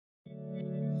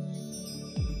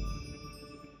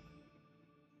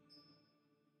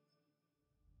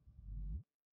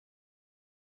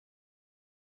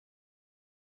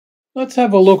Let's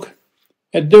have a look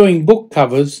at doing book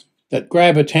covers that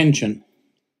grab attention.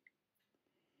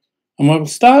 And we'll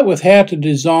start with how to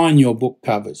design your book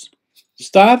covers.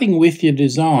 Starting with your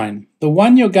design, the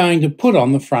one you're going to put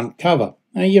on the front cover.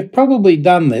 Now you've probably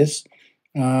done this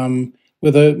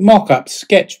with a mock-up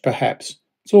sketch perhaps.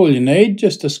 That's all you need,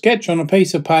 just a sketch on a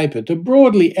piece of paper to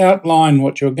broadly outline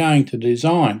what you're going to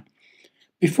design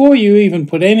before you even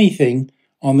put anything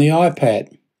on the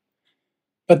iPad.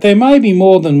 But there may be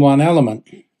more than one element.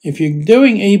 If you're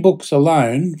doing ebooks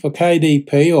alone for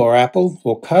KDP or Apple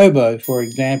or Kobo, for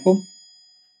example,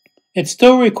 it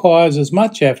still requires as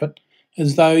much effort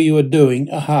as though you were doing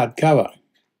a hardcover.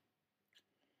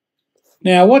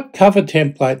 Now, what cover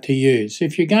template to use,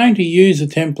 if you're going to use a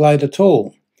template at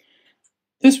all?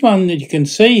 This one that you can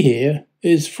see here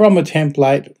is from a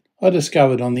template I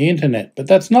discovered on the internet, but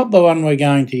that's not the one we're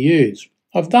going to use.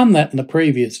 I've done that in the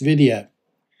previous video.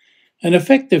 An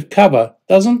effective cover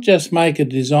doesn't just make a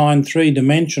design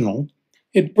three-dimensional,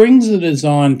 it brings the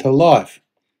design to life.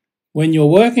 When you're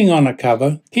working on a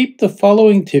cover, keep the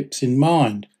following tips in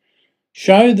mind.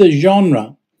 Show the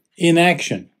genre in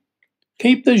action.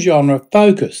 Keep the genre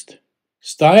focused.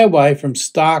 Stay away from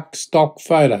stock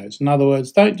photos. In other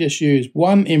words, don't just use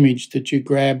one image that you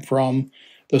grab from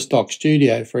the stock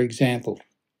studio, for example.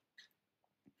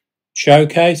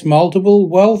 Showcase multiple,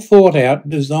 well thought out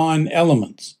design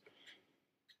elements.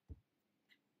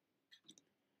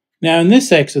 Now in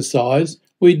this exercise,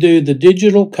 we do the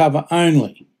digital cover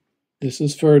only. This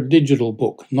is for a digital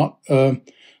book, not a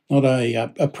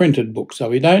printed book, so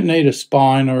we don't need a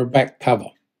spine or a back cover.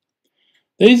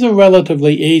 These are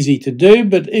relatively easy to do,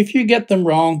 but if you get them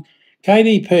wrong,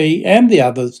 KDP and the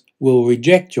others will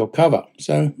reject your cover,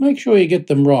 so make sure you get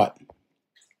them right.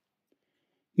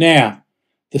 Now,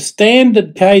 the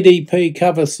standard KDP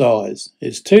cover size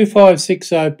is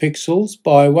 2560 pixels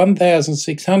by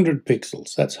 1600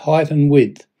 pixels. That's height and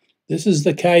width. This is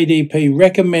the KDP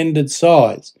recommended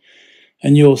size.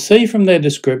 And you'll see from their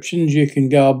descriptions you can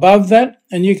go above that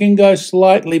and you can go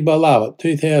slightly below it,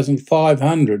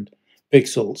 2500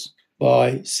 pixels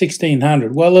by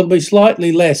 1600. Well, it'll be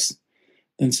slightly less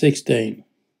than 16.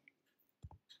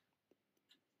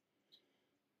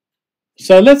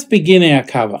 So let's begin our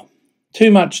cover. Too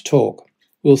much talk.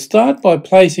 We'll start by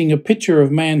placing a picture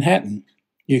of Manhattan.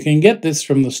 You can get this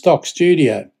from the stock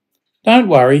studio. Don't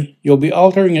worry, you'll be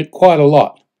altering it quite a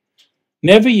lot.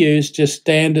 Never use just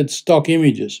standard stock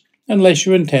images unless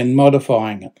you intend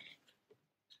modifying it.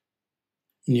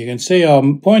 And you can see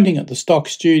I'm pointing at the stock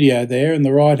studio there in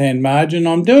the right hand margin.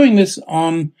 I'm doing this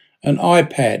on an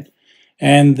iPad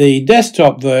and the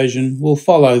desktop version will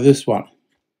follow this one.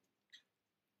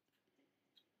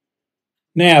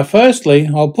 Now firstly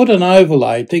I'll put an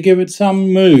overlay to give it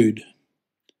some mood.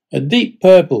 A deep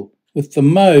purple with the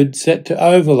mode set to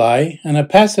overlay and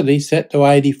opacity set to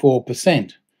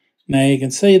 84%. Now you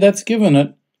can see that's given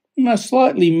it a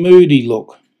slightly moody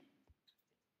look.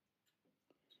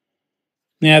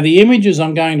 Now the images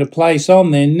I'm going to place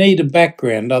on there need a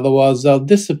background, otherwise they'll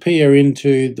disappear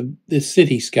into this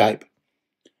cityscape.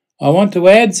 I want to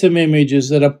add some images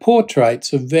that are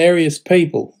portraits of various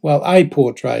people, well, a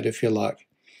portrait if you like.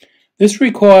 This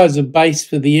requires a base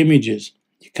for the images.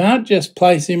 You can't just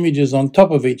place images on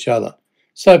top of each other,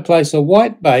 so place a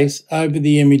white base over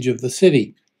the image of the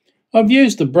city. I've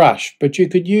used a brush, but you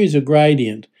could use a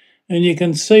gradient, and you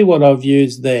can see what I've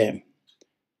used there.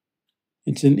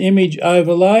 It's an image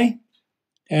overlay,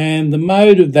 and the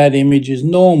mode of that image is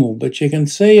normal, but you can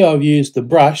see I've used the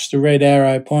brush, the red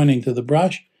arrow pointing to the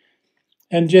brush,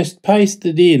 and just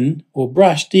pasted in, or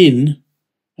brushed in,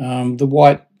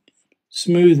 the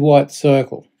smooth white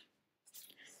circle.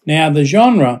 Now the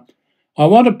genre, I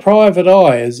want a private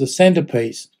eye as the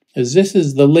centerpiece, as this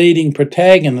is the leading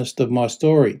protagonist of my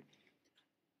story.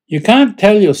 You can't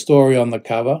tell your story on the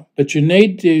cover, but you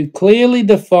need to clearly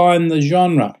define the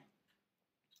genre.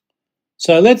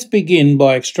 So let's begin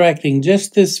by extracting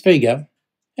just this figure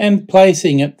and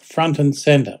placing it front and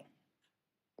center.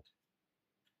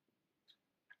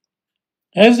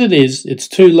 As it is, it's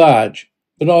too large,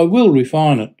 but I will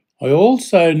refine it. I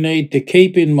also need to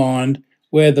keep in mind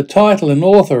where the title and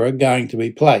author are going to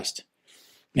be placed.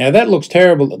 Now that looks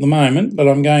terrible at the moment, but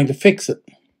I'm going to fix it.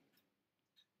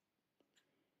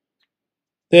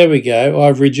 There we go,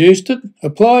 I've reduced it,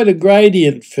 applied a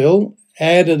gradient fill,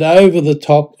 added over the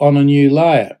top on a new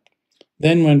layer.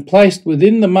 Then when placed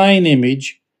within the main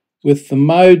image, with the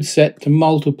mode set to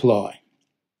multiply.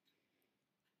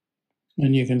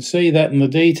 And you can see that in the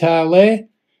detail there.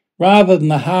 Rather than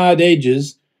the hard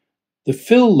edges, the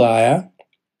fill layer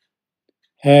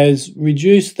has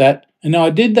reduced that, and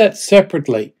I did that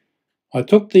separately. I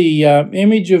took the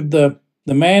image of the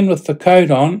man with the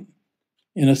coat on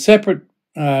in a separate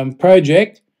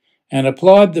project and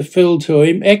applied the fill to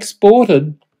him,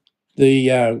 exported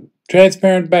the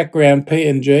transparent background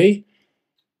PNG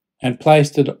and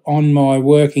placed it on my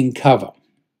working cover.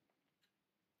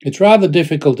 It's rather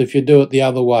difficult if you do it the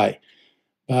other way,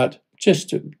 but just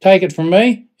to take it from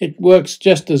me, it works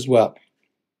just as well.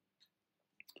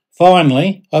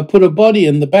 Finally, I put a body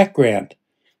in the background.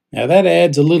 Now that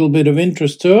adds a little bit of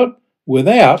interest to it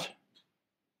without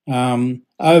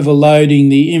overloading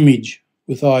the image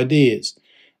with ideas.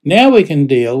 Now we can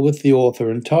deal with the author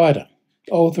and title.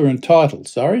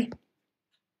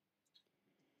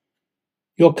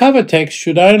 Your cover text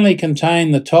should only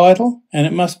contain the title, and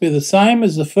it must be the same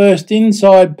as the first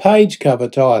inside page cover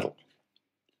title,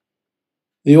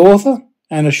 the author,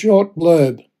 and a short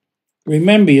blurb.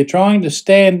 Remember, you're trying to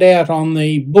stand out on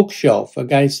the bookshelf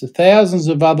against the thousands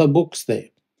of other books there.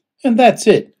 And that's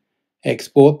it.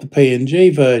 Export the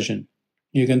PNG version.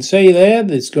 You can see there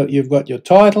you've got your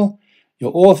title,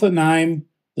 your author name,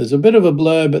 there's a bit of a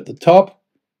blurb at the top,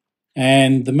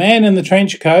 and the man in the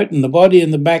trench coat and the body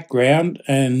in the background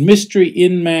and Mystery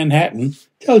in Manhattan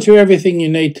tells you everything you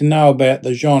need to know about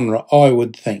the genre, I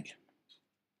would think.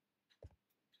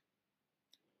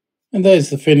 And there's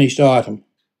the finished item.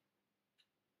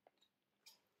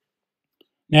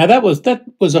 Now that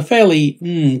was a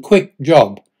fairly quick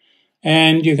job,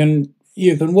 and you can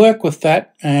work with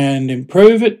that and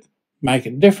improve it, make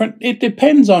it different. It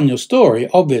depends on your story,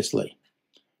 obviously.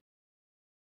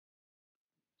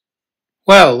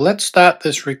 Well, let's start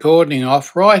this recording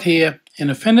off right here in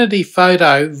Affinity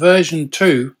Photo version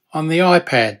 2 on the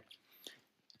iPad.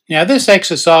 Now this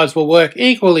exercise will work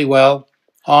equally well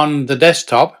on the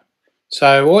desktop,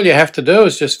 so all you have to do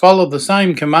is just follow the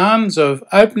same commands of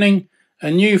opening a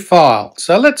new file.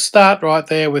 So let's start right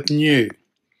there with new.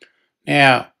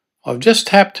 Now I've just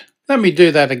tapped, let me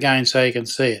do that again so you can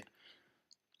see it.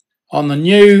 On the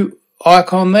new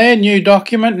icon there, new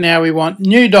document, now we want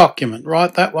new document,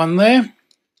 right, that one there.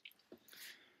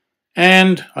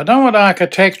 And I don't want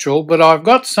architectural, but I've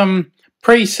got some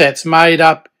presets made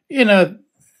up in a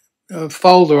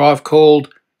folder I've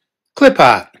called clip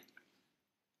art.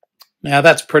 Now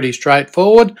that's pretty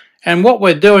straightforward, and what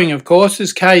we're doing of course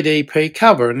is KDP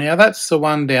cover. Now that's the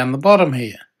one down the bottom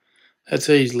here. That's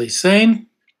easily seen.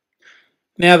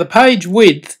 Now the page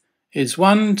width is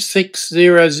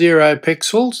 1600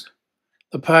 pixels.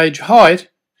 The page height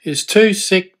is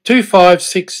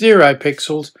 2560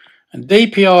 pixels and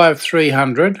DPI of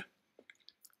 300.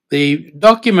 The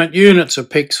document units are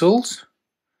pixels.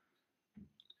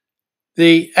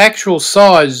 The actual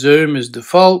size zoom is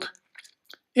default.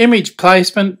 Image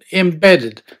placement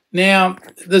embedded. Now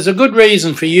there's a good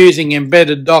reason for using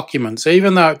embedded documents,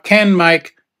 even though it can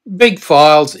make big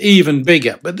files even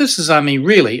bigger, but this is only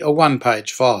really a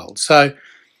one-page file, so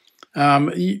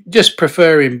you just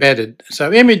prefer embedded.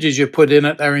 So images you put in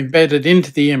it are embedded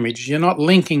into the image. You're not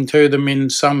linking to them in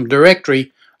some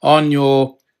directory on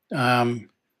your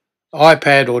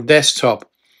iPad or desktop.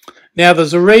 Now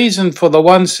there's a reason for the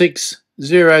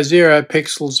 1600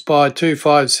 pixels by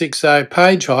 2560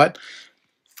 page height.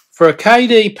 For a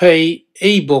KDP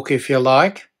ebook, if you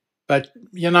like, but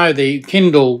you know the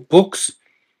Kindle books,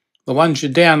 the ones you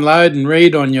download and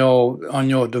read on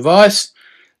your device,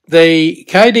 the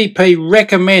KDP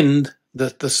recommend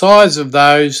that the size of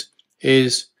those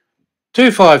is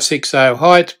 2560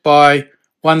 height by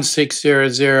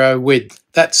 1600 width.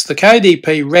 That's the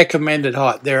KDP recommended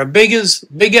height. There are bigger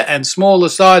and smaller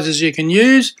sizes you can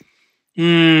use,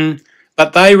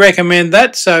 but they recommend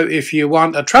that, so if you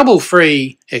want a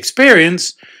trouble-free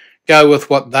experience, go with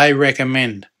what they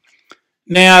recommend.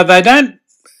 Now, they don't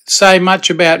say much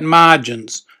about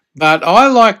margins, but I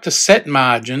like to set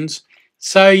margins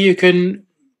so you can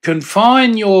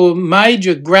confine your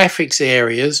major graphics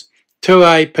areas to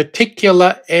a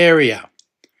particular area.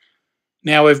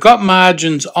 Now we've got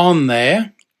margins on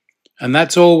there, and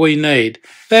that's all we need.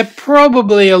 They're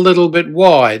probably a little bit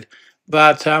wide,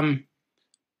 but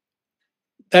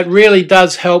that really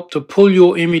does help to pull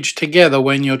your image together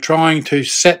when you're trying to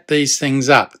set these things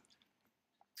up.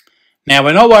 Now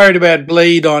we're not worried about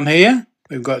bleed on here.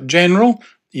 We've got general.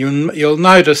 You'll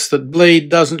notice that bleed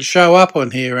doesn't show up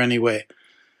on here anywhere.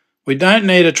 We don't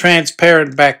need a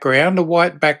transparent background. A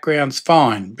white background's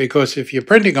fine, because if you're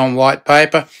printing on white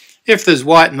paper, if there's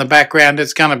white in the background,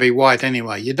 it's going to be white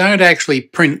anyway. You don't actually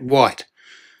print white,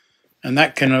 and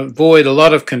that can avoid a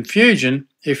lot of confusion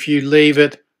if you leave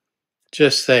it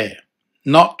just there.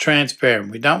 Not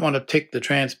transparent. We don't want to tick the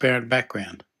transparent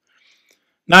background.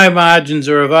 No margins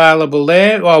are available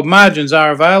there. Well, margins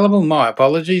are available, my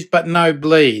apologies, but no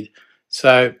bleed.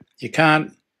 so you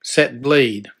can't set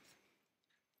bleed,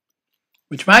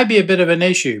 which may be a bit of an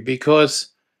issue because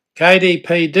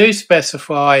KDP do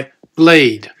specify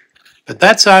bleed, but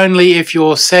that's only if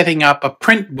you're setting up a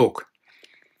print book.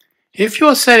 If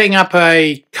you're setting up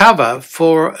a cover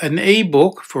for an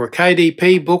ebook, for a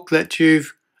KDP book that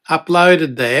you've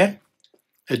uploaded there,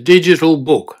 a digital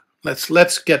book.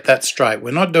 Let's get that straight.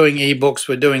 We're not doing ebooks,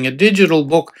 we're doing a digital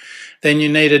book. Then you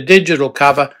need a digital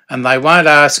cover and they won't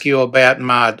ask you about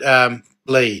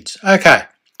bleeds. Okay,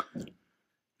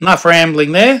 enough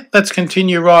rambling there. Let's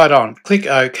continue right on. Click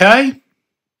OK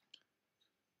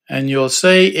and you'll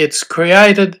see it's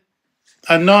created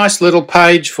a nice little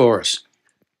page for us.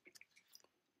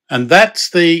 And that's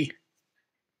the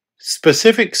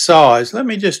specific size. Let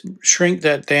me just shrink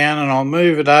that down and I'll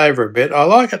move it over a bit. I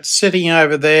like it sitting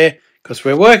over there because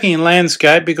we're working in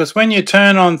landscape, because when you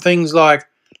turn on things like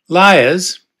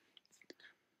layers,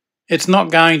 it's not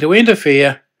going to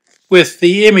interfere with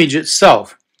the image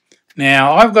itself.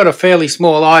 Now, I've got a fairly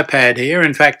small iPad here.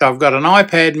 In fact, I've got an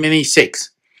iPad Mini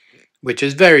 6, which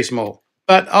is very small.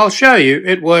 But I'll show you,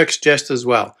 it works just as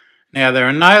well. Now, there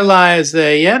are no layers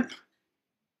there yet.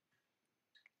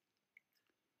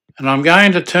 And I'm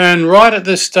going to turn, right at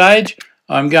this stage,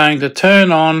 I'm going to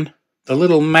turn on the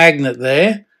little magnet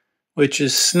there, which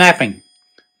is snapping.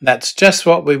 That's just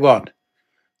what we want.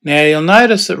 Now you'll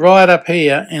notice that right up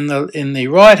here in the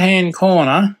right hand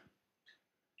corner,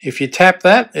 if you tap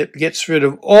that, it gets rid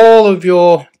of all of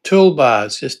your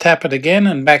toolbars. Just tap it again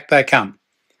and back they come.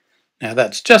 Now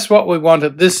that's just what we want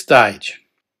at this stage.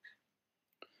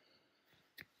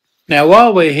 Now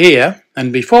while we're here,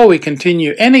 and before we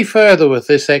continue any further with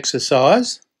this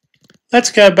exercise, let's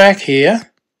go back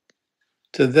here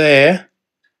to there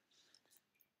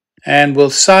and we'll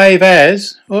save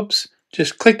as. Oops,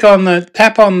 just click on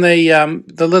tap on the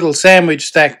little sandwich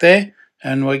stack there,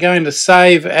 and we're going to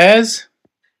save as.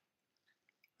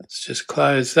 Let's just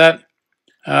close that.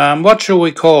 What shall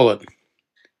we call it?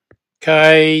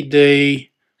 KDP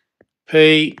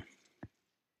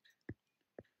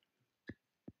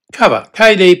cover.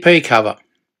 KDP cover.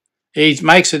 It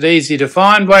makes it easy to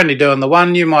find. We're only doing the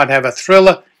one. You might have a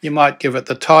thriller. You might give it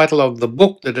the title of the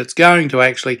book that it's going to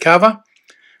actually cover.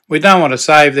 We don't want to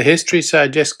save the history, so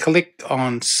just click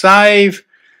on save.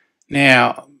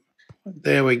 Now,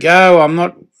 there we go. I'm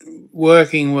not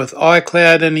working with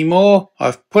iCloud anymore.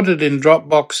 I've put it in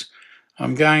Dropbox.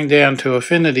 I'm going down to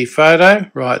Affinity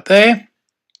Photo right there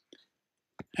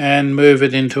and move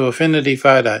it into Affinity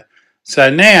Photo. So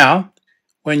now,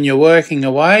 when you're working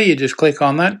away, you just click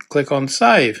on that, click on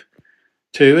save.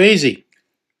 Too easy.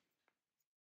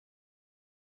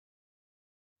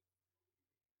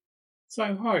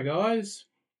 So hi guys,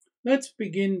 let's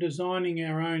begin designing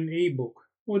our own ebook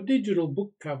or digital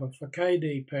book cover for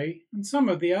KDP and some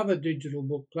of the other digital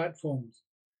book platforms.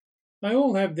 They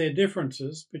all have their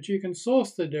differences, but you can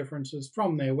source the differences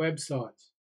from their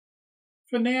websites.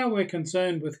 For now, we're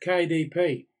concerned with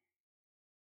KDP,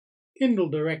 Kindle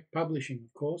Direct Publishing,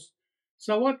 of course.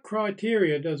 So what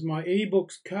criteria does my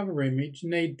ebook's cover image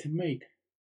need to meet?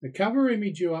 The cover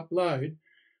image you upload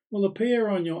will appear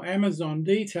on your Amazon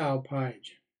detail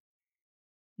page.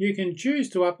 You can choose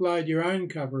to upload your own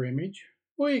cover image,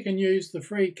 or you can use the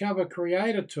free cover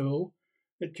creator tool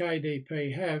that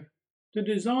KDP have to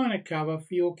design a cover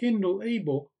for your Kindle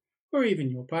ebook or even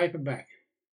your paperback.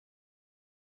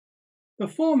 The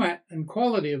format and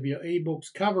quality of your ebook's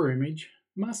cover image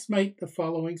must meet the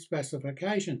following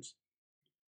specifications.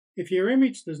 If your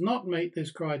image does not meet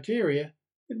this criteria,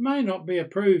 it may not be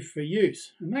approved for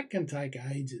use, and that can take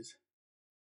ages.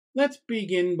 Let's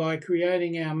begin by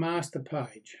creating our master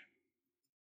page.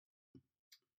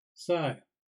 So,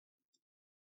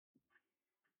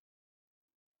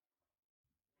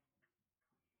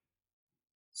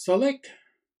 select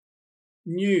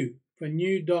New for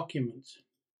new documents.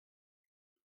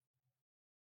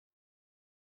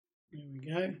 There we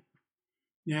go.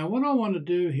 Now what I want to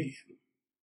do here,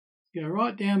 go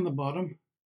right down the bottom.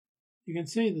 You can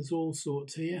see there's all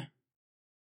sorts here.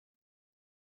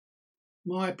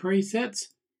 My presets.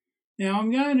 Now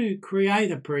I'm going to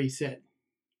create a preset.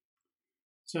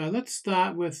 So let's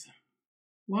start with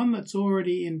one that's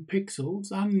already in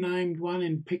pixels, unnamed one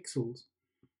in pixels.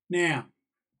 Now,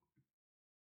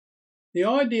 the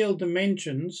ideal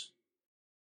dimensions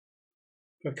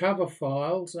for cover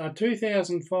files are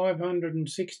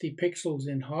 2560 pixels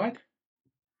in height,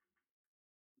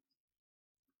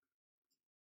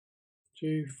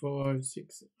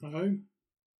 2560.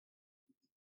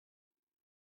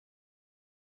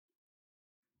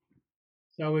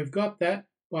 So we've got that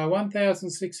by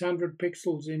 1600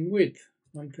 pixels in width,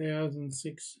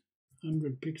 1600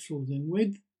 100 pixels in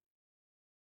width.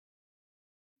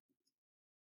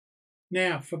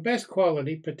 Now, for best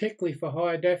quality, particularly for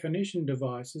high definition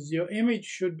devices, your image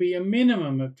should be a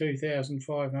minimum of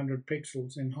 2500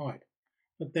 pixels in height.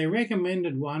 But their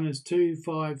recommended one is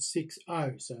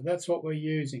 2560, so that's what we're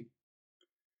using.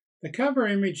 The cover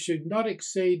image should not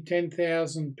exceed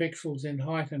 10,000 pixels in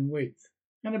height and width.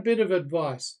 And a bit of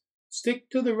advice, stick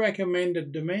to the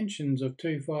recommended dimensions of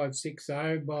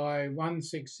 2560 by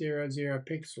 1600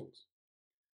 pixels.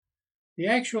 The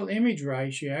actual image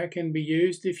ratio can be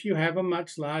used if you have a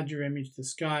much larger image to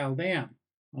scale down.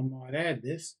 I might add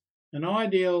this. An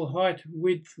ideal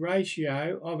height-width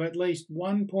ratio of at least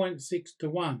 1.6 to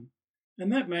 1.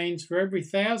 And that means for every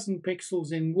 1000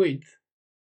 pixels in width,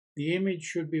 the image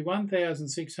should be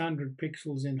 1600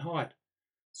 pixels in height.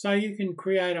 So you can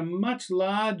create a much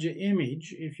larger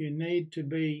image if you need to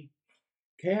be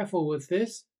careful with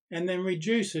this, and then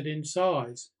reduce it in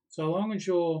size, so long as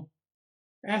your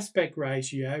aspect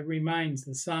ratio remains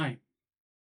the same.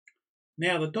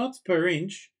 Now the dots per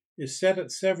inch is set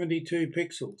at 72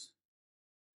 pixels.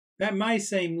 That may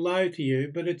seem low to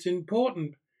you, but it's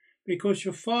important because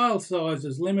your file size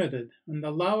is limited, and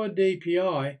the lower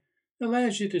DPI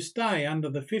allows you to stay under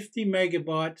the 50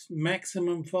 megabytes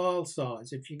maximum file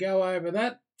size. If you go over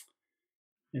that,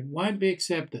 it won't be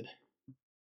accepted.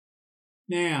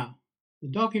 Now, the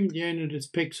document unit is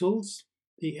pixels,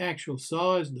 the actual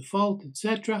size, default,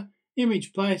 etc.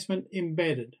 Image placement,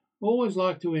 embedded. Always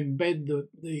like to embed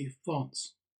the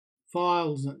fonts,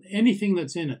 files, and anything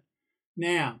that's in it.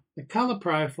 Now, the color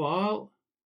profile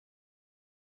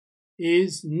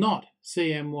is not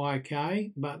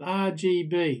CMYK, but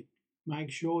RGB.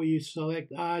 Make sure you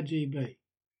select RGB.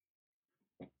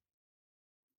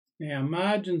 Now,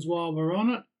 margins while we're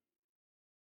on it.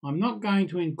 I'm not going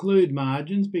to include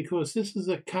margins because this is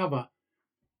a cover.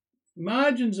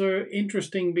 Margins are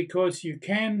interesting because you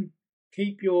can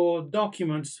keep your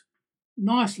documents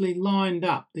nicely lined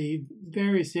up, the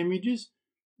various images.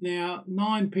 Now,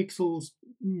 9 pixels,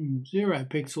 0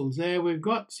 pixels there we've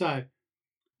got. So,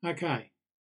 okay.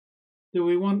 Do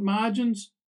we want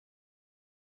margins?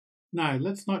 No,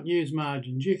 let's not use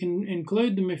margins. You can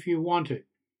include them if you want to.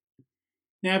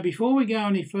 Now, before we go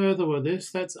any further with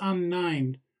this, that's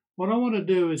unnamed. What I want to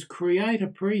do is create a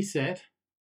preset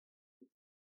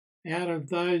out of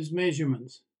those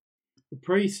measurements. The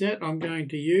preset I'm going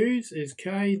to use is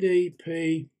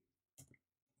KDP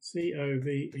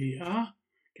COVER,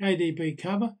 KDP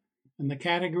cover, and the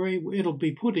category, it'll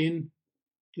be put in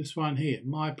this one here,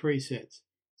 my presets.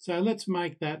 So let's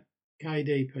make that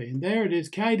KDP, and there it is,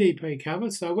 KDP cover.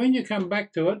 So when you come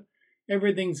back to it,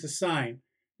 everything's the same.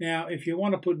 Now, if you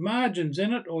want to put margins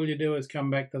in it, all you do is come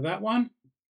back to that one,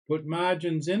 put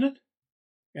margins in it,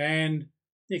 and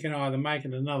you can either make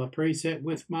it another preset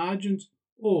with margins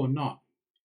or not.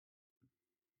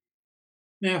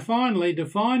 Now finally,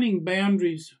 defining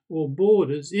boundaries or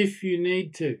borders if you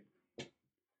need to.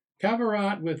 Cover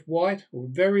art with white or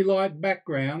very light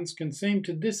backgrounds can seem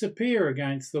to disappear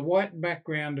against the white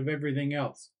background of everything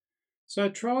else. So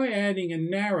try adding a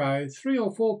narrow 3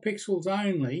 or 4 pixels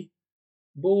only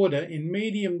border in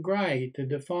medium grey to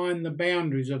define the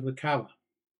boundaries of the cover.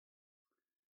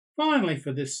 Finally,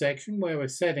 for this section where we're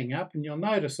setting up, and you'll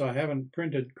notice I haven't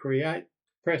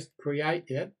pressed create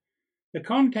yet, the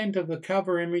content of the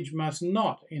cover image must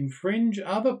not infringe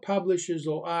other publishers'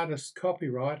 or artists'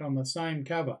 copyright on the same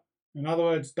cover. In other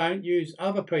words, don't use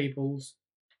other people's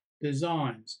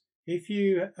designs. If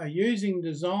you are using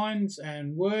designs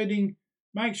and wording,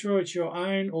 make sure it's your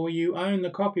own, or you own the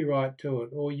copyright to it,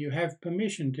 or you have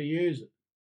permission to use it.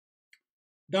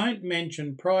 Don't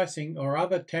mention pricing or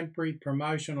other temporary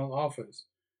promotional offers.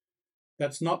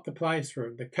 That's not the place for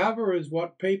it. The cover is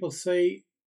what people see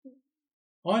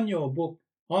on your book,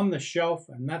 on the shelf,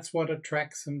 and that's what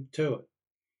attracts them to it.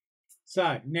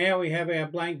 So now we have our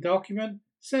blank document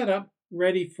set up,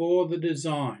 ready for the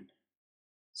design.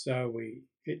 So we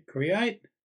hit create,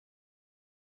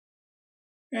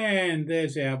 and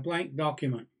there's our blank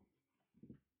document.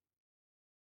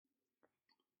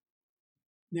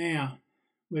 Now,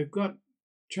 we've got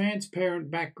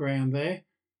transparent background there,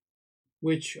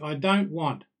 which I don't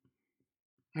want.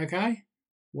 Okay,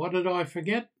 what did I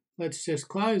forget? Let's just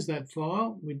close that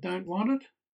file. We don't want it.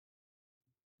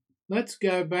 Let's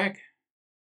go back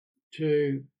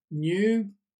to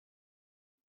new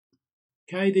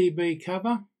KDB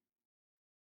cover.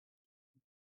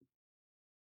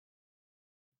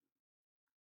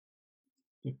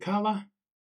 The color,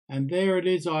 and there it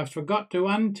is. I forgot to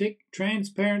untick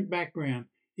transparent background.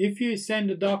 If you send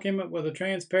a document with a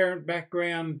transparent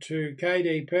background to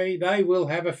KDP, they will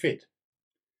have a fit.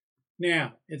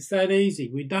 Now, it's that easy.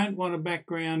 We don't want a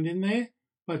background in there,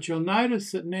 but you'll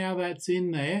notice that now that's in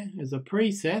there as a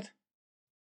preset.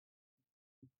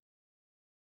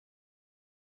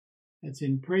 It's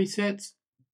in presets,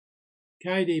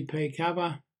 KDP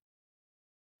cover,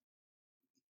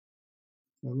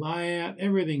 the layout,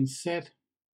 everything's set.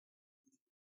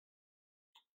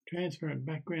 Transparent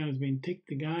background has been ticked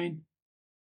again.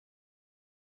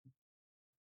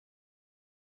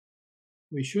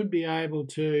 We should be able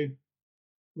to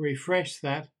refresh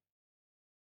that,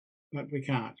 but we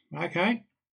can't. Okay,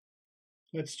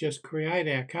 let's just create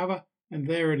our cover, and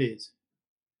there it is.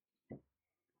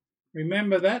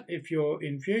 Remember that if you're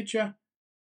in future,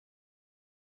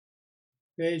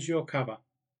 there's your cover.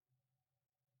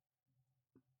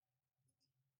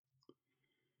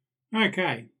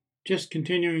 Okay, just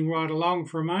continuing right along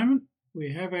for a moment,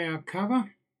 we have our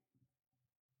cover.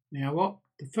 Now what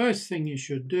the first thing you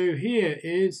should do here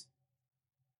is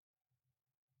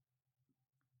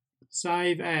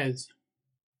save as,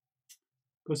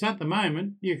 because at the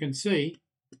moment you can see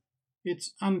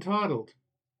it's untitled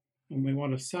and we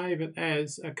want to save it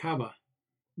as a cover.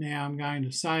 Now I'm going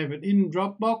to save it in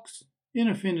Dropbox, in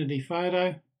Affinity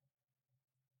Photo.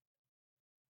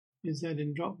 Is that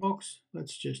in Dropbox?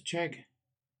 Let's just check.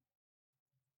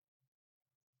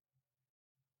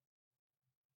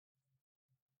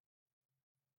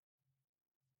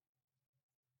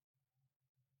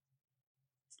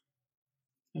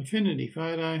 Affinity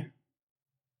Photo,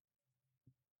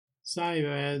 save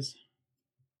as,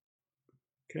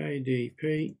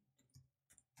 KDP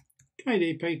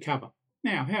cover.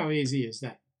 Now, how easy is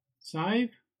that?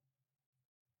 Save.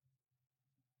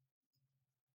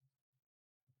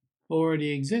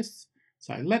 Already exists.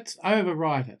 So let's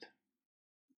overwrite it.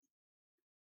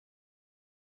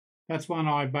 That's one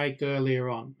I baked earlier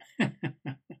on.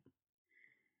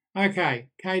 Okay,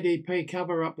 KDP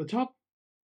cover up the top.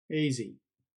 Easy.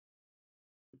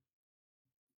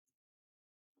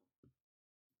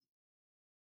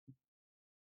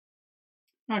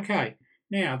 Okay,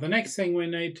 now the next thing we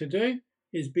need to do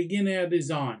is begin our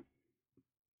design.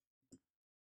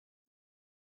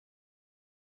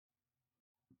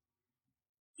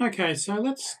 Okay, so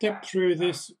let's step through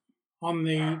this on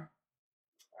the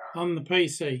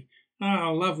PC.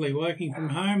 Oh, lovely, working from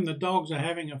home. The dogs are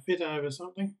having a fit over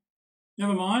something.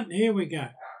 Never mind, here we go.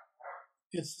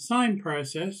 It's the same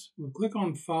process. We'll click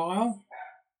on File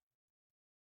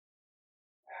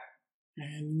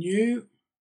and New.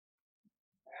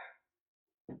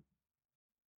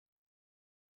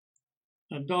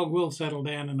 The dog will settle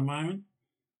down in a moment.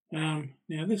 Now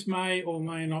this may or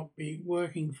may not be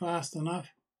working fast enough.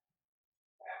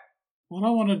 What I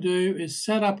want to do is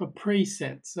set up a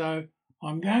preset. So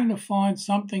I'm going to find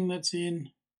something that's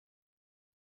in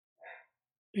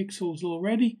pixels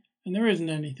already, and there isn't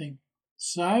anything.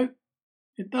 So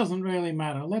it doesn't really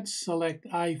matter. Let's select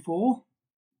A4 for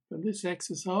this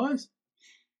exercise.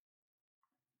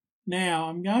 Now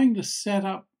I'm going to set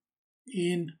up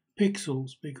in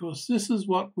pixels because this is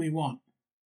what we want.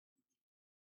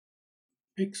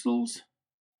 Pixels,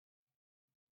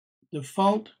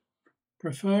 default,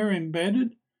 prefer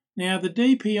embedded. Now the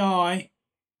DPI,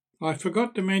 I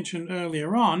forgot to mention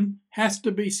earlier on, has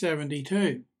to be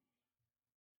 72.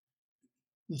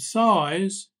 The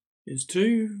size is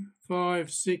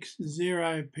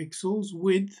 2560 pixels,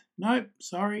 width, height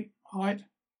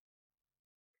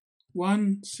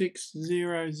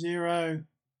 1600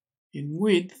 in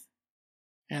width,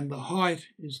 and the height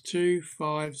is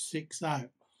 2560.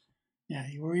 Now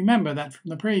you will remember that from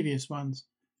the previous ones.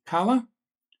 Colour,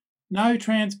 no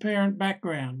transparent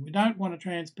background. We don't want a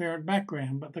transparent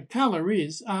background, but the colour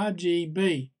is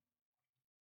RGB.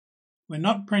 We're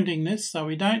not printing this, so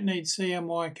we don't need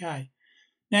CMYK.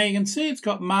 Now you can see it's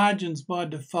got margins by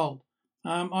default.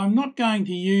 I'm not going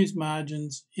to use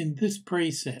margins in this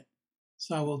preset,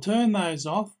 so we'll turn those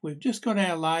off. We've just got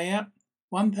our layout,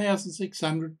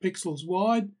 1600 pixels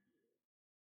wide,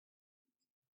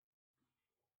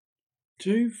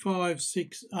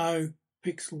 2560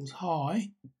 pixels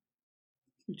high,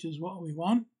 which is what we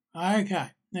want.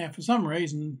 Okay, now for some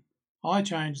reason I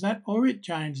changed that or it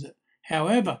changed it.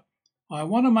 However, I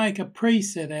want to make a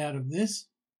preset out of this.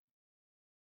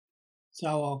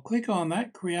 So I'll click on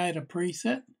that, create a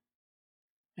preset,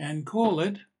 and call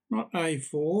it, not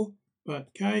A4,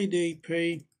 but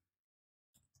KDP.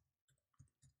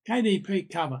 KDP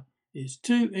cover is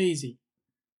too easy.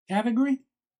 Category,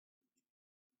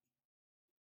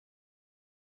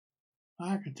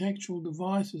 architectural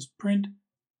devices, print.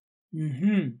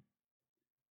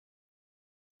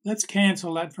 Let's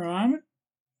cancel that for a moment.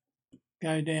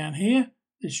 Go down here.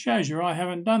 This shows you I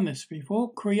haven't done this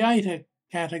before. Create a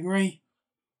category,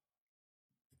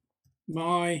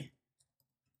 my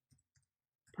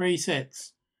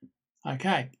presets.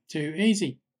 Okay, too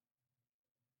easy.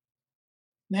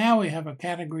 Now we have a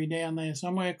category down there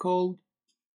somewhere called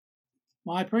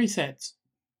my presets.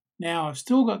 Now I've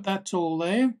still got that tool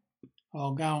there.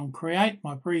 I'll go and create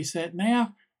my preset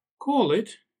now. Call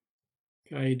it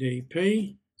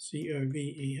KDP,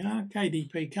 COVER,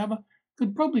 KDP cover.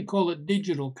 Could probably call it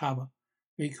digital cover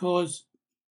because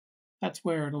that's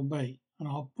where it'll be. And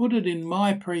I'll put it in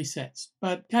my presets,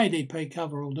 but KDP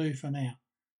cover will do for now.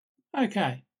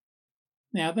 Okay,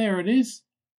 now there it is.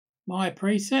 My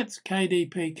presets,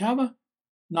 KDP cover.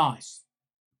 Nice.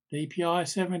 DPI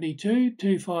 72,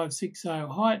 2560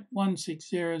 height,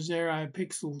 1600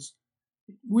 pixels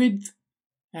width,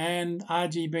 and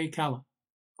RGB color.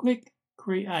 Click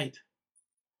Create.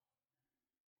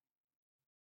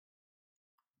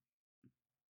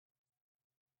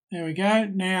 There we go.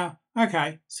 Now,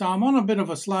 okay, so I'm on a bit of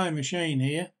a slow machine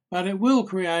here, but it will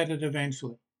create it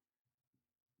eventually.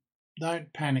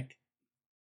 Don't panic.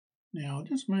 Now, I'll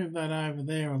just move that over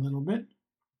there a little bit.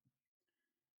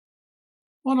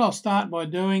 What I'll start by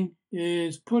doing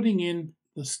is putting in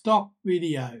the stock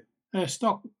video,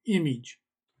 stock image.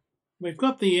 We've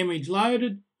got the image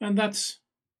loaded, and that's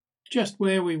just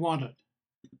where we want it.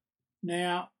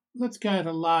 Now, let's go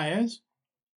to Layers.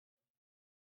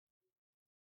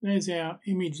 There's our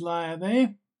image layer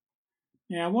there.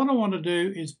 Now, what I want to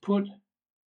do is put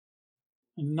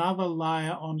another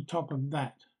layer on top of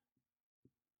that.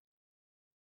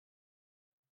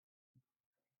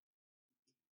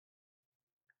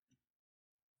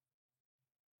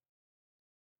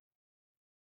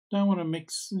 Don't want to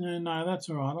mix. No, that's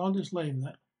all right. I'll just leave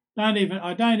that.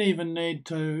 I don't even need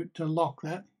to lock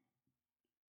that.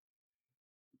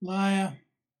 Layer,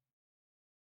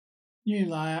 new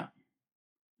layer.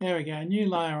 There we go. New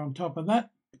layer on top of that.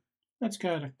 Let's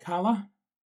go to color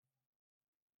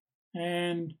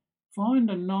and find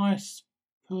a nice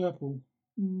purple.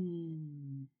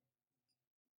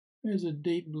 There's a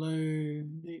deep blue,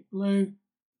 deep blue.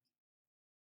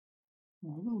 A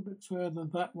little bit further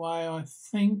that way, I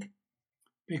think,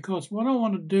 because what I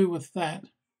want to do with that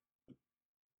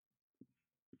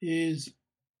is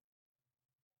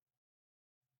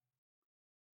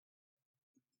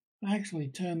actually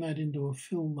turn that into a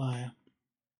fill layer.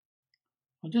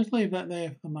 I'll just leave that there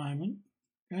for the moment.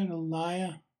 Go to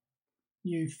Layer,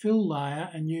 New Fill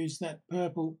Layer, and use that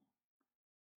purple,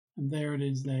 and there it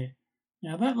is there.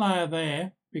 Now that layer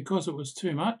there, because it was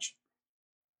too much,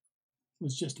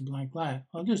 was just a blank layer.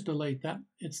 I'll just delete that.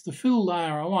 It's the fill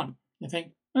layer I want. You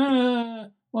think,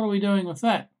 what are we doing with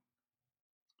that?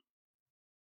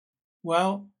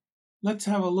 Well, let's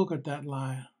have a look at that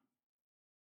layer.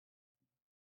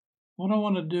 What I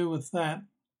want to do with that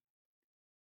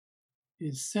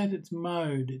is set its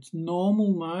mode. It's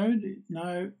normal mode.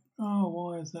 No,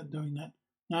 why is that doing that?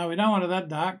 No, we don't want it that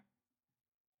dark.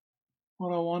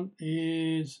 What I want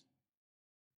is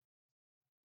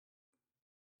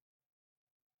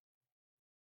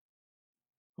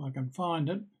if I can find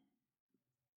it.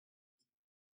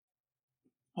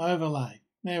 Overlay.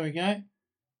 There we go.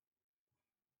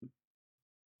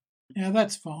 Now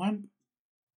that's fine.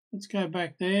 Let's go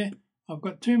back there. I've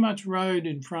got too much road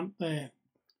in front there.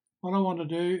 What I want to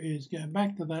do is go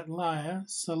back to that layer,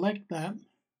 select that.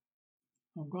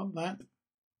 I've got that.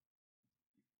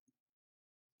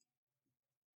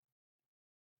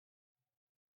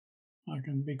 I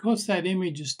can, because that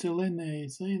image is still in there, you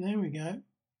see, there we go.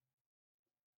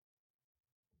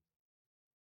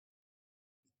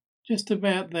 Just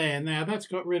about there. Now that's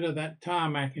got rid of that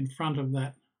tarmac in front of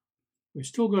that. We've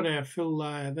still got our fill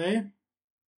layer there.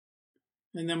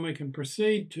 And then we can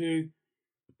proceed to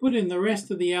put in the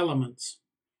rest of the elements.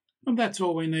 And that's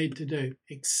all we need to do,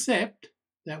 except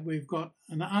that we've got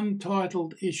an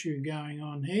untitled issue going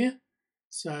on here.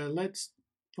 So let's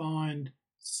find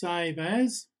Save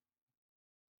As.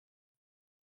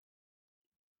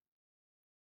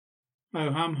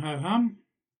 Ho hum, ho hum.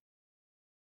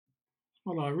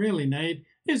 What I really need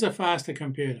is a faster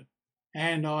computer.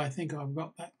 And I think I've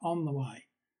got that on the way.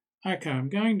 Okay, I'm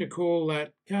going to call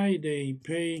that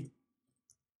KDP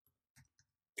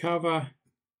cover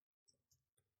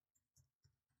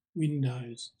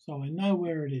Windows, so I know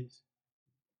where it is.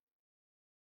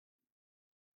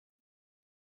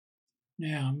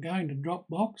 Now I'm going to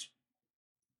Dropbox,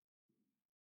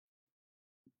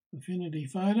 Affinity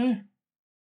Photo.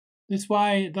 This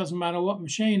way, it doesn't matter what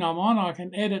machine I'm on, I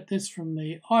can edit this from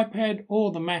the iPad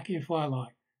or the Mac if I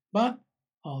like. But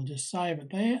I'll just save it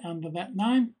there under that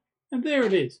name, and there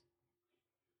it is.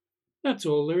 That's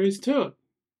all there is to it.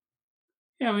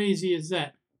 How easy is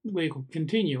that? we'll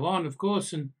continue on, of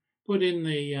course, and put in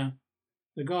the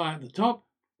guy at the top,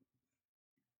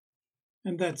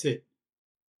 and that's it.